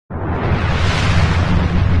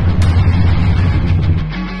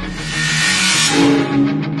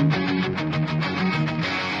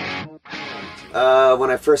when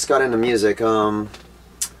I first got into music,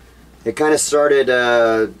 it kind of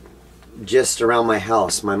started just around my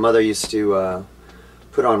house. My mother used to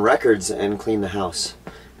put on records and clean the house,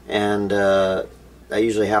 and that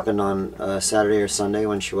usually happened on Saturday or Sunday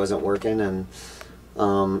when she wasn't working, and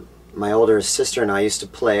my older sister and I used to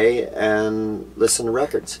play and listen to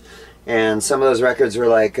records. And some of those records were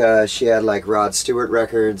like, she had like Rod Stewart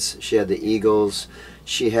records, she had the Eagles,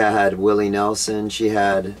 she had Willie Nelson,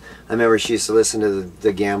 I remember she used to listen to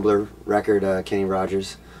the Gambler record, Kenny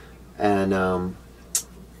Rogers. And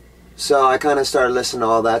so I kind of started listening to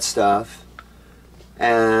all that stuff.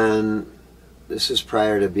 And this was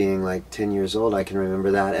prior to being like 10 years old, I can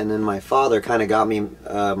remember that. And then my father kind of got me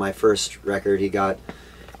my first record. He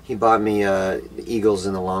bought me the Eagles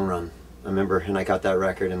in the Long Run, I remember, and I got that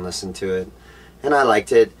record and listened to it, and I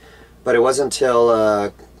liked it. But it wasn't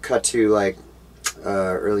until cut to like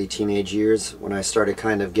early teenage years when I started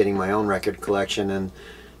kind of getting my own record collection. And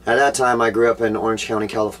at that time I grew up in Orange County,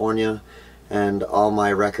 California, and all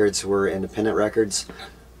my records were independent records.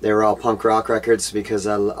 They were all punk rock records because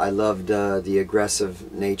I loved the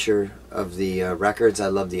aggressive nature of the records. I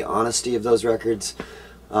loved the honesty of those records.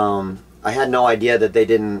 I had no idea that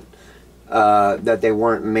they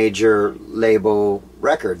weren't major label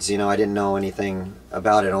records. You know, I didn't know anything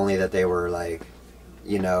about it, only that they were like,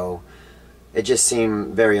 you know, it just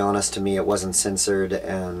seemed very honest to me. It wasn't censored,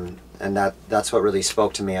 and that's what really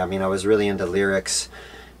spoke to me. I mean, I was really into lyrics,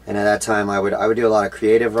 and at that time I would do a lot of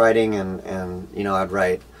creative writing, and you know, I'd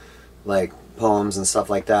write like poems and stuff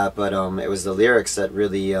like that, but it was the lyrics that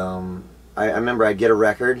really I remember I'd get a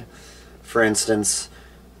record, for instance.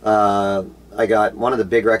 I got one of the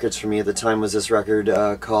big records for me at the time was this record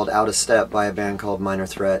called Out of Step by a band called Minor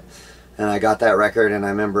Threat. And I got that record, and I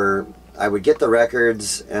remember I would get the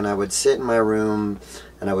records and I would sit in my room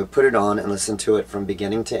and I would put it on and listen to it from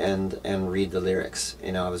beginning to end and read the lyrics.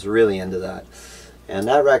 You know, I was really into that. And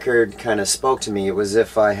that record kind of spoke to me. It was as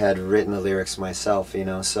if I had written the lyrics myself, you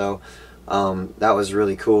know, so that was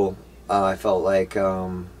really cool. I felt like I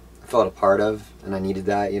felt a part of, and I needed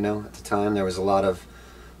that, you know. At the time there was a lot of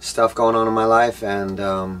stuff going on in my life, and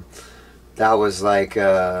that was like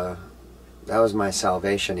that was my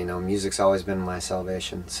salvation, you know. Music's always been my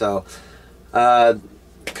salvation. So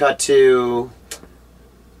cut to,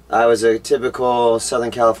 I was a typical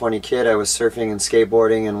Southern California kid. I was surfing and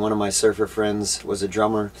skateboarding, and one of my surfer friends was a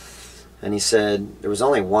drummer, and he said there was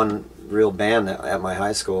only one real band at my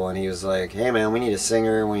high school, and he was like, hey man, we need a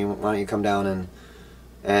singer, why don't you come down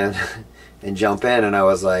and jump in? And I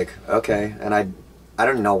was like, okay. And I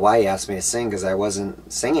don't know why he asked me to sing, because I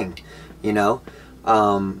wasn't singing, you know.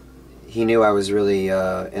 He knew I was really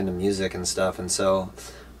into music and stuff, and so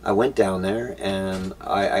I went down there, and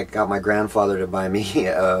I got my grandfather to buy me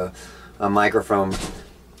a microphone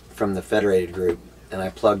from the Federated group, and I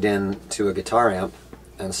plugged in to a guitar amp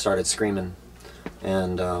and started screaming,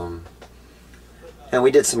 and we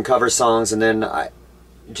did some cover songs, and then I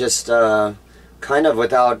just kind of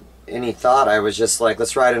without any thought, I was just like,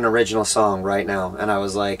 let's write an original song right now. And I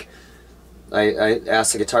was like, I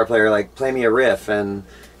asked the guitar player, like, play me a riff, and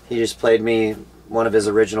he just played me one of his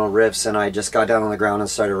original riffs, and I just got down on the ground and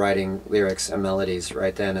started writing lyrics and melodies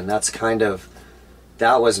right then. And that's kind of,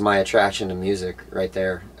 that was my attraction to music right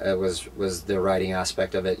there. It was the writing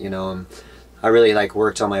aspect of it, you know. And I really like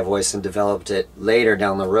worked on my voice and developed it later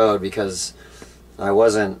down the road, because I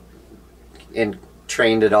wasn't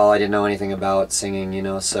trained at all. I didn't know anything about singing, you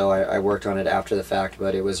know, so I worked on it after the fact.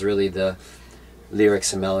 But it was really the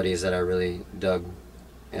lyrics and melodies that I really dug,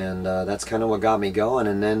 and that's kind of what got me going.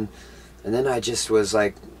 And then I just was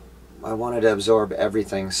like, I wanted to absorb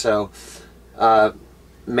everything. So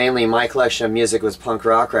mainly my collection of music was punk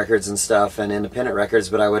rock records and stuff and independent records,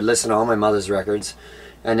 but I would listen to all my mother's records,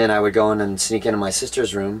 and then I would go in and sneak into my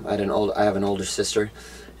sister's room. I have an older sister,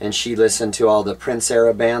 and she listened to all the Prince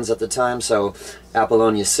era bands at the time, so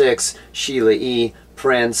Apollonia 6, Sheila E.,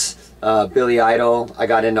 Prince, Billy Idol. I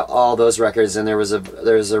got into all those records, and there was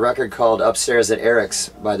a record called Upstairs at Eric's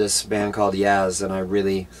by this band called Yaz,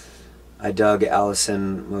 and I dug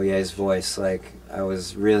Alison Moyet's voice. Like, I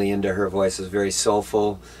was really into her voice. It was very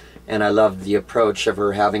soulful, and I loved the approach of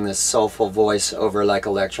her having this soulful voice over like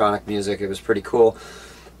electronic music. It was pretty cool.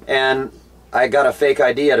 And I got a fake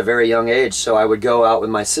ID at a very young age, so I would go out with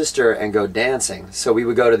my sister and go dancing. So we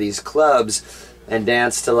would go to these clubs and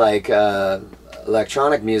dance to like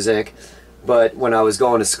electronic music, but when I was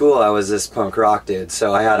going to school I was this punk rock dude.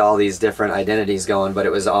 So I had all these different identities going, but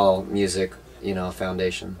it was all music, you know,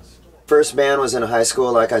 foundation. First band was in high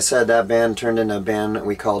school. Like I said, that band turned into a band,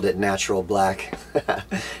 we called it Natural Black.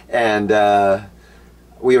 And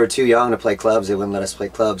we were too young to play clubs. They wouldn't let us play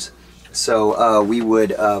clubs. So we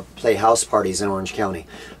would play house parties in Orange County.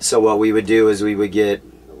 So what we would do is we would get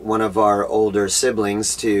one of our older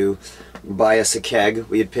siblings to buy us a keg.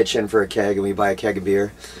 We'd pitch in for a keg, and we'd buy a keg of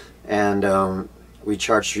beer, and we'd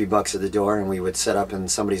charge $3 at the door, and we would set up in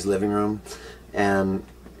somebody's living room and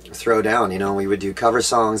throw down. You know, we would do cover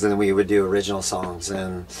songs, and then we would do original songs,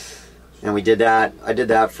 and we did that. I did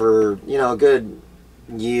that for, you know, a good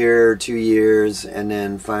year, 2 years, and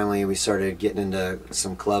then finally we started getting into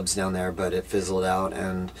some clubs down there, but it fizzled out,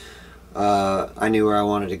 and I knew where I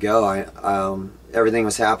wanted to go. Everything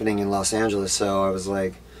was happening in Los Angeles, so I was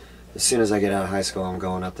like, as soon as I get out of high school, I'm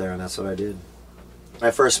going up there, and that's what I did. When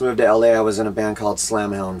I first moved to LA, I was in a band called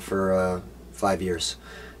Slamhound for 5 years,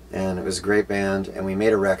 and it was a great band, and we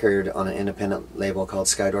made a record on an independent label called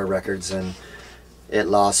Skydoor Records, and it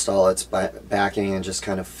lost all its backing and just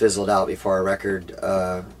kind of fizzled out before our record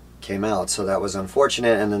came out. So that was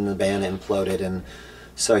unfortunate, and then the band imploded, and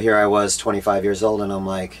so here I was 25 years old, and I'm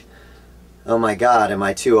like, oh my God, am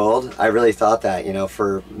I too old? I really thought that, you know,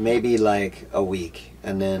 for maybe like a week,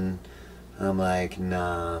 and then I'm like,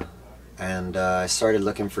 nah. And I started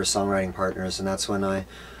looking for songwriting partners, and that's when I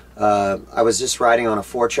was just writing on a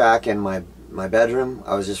 4-track in my bedroom.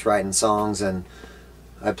 I was just writing songs, and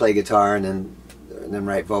I play guitar and then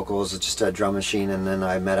write vocals. It's just a drum machine, and then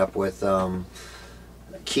I met up with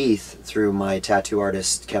Keith through my tattoo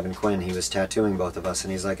artist Kevin Quinn. He was tattooing both of us,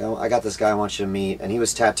 and he's like, oh, I got this guy I want you to meet. And he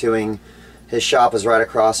was tattooing. His shop was right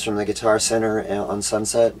across from the Guitar Center on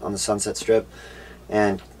Sunset, on the Sunset Strip,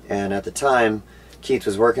 and at the time Keith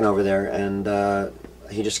was working over there, and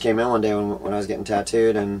he just came in one day when I was getting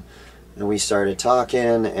tattooed, and we started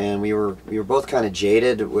talking, and we were both kind of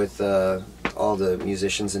jaded with all the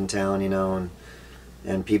musicians in town, you know,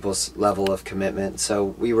 and people's level of commitment. So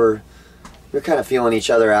we were kind of feeling each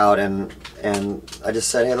other out, and I just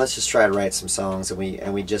said, hey, let's just try to write some songs, and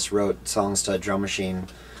we just wrote songs to a drum machine.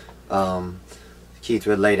 Keith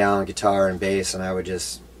would lay down guitar and bass, and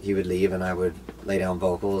he would leave, and I would lay down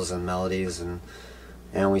vocals and melodies, and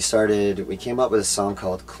we came up with a song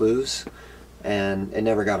called Clues, and it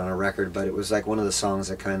never got on a record, but it was like one of the songs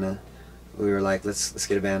that kind of, we were like, let's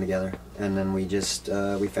get a band together, and then we just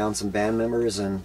we found some band members, and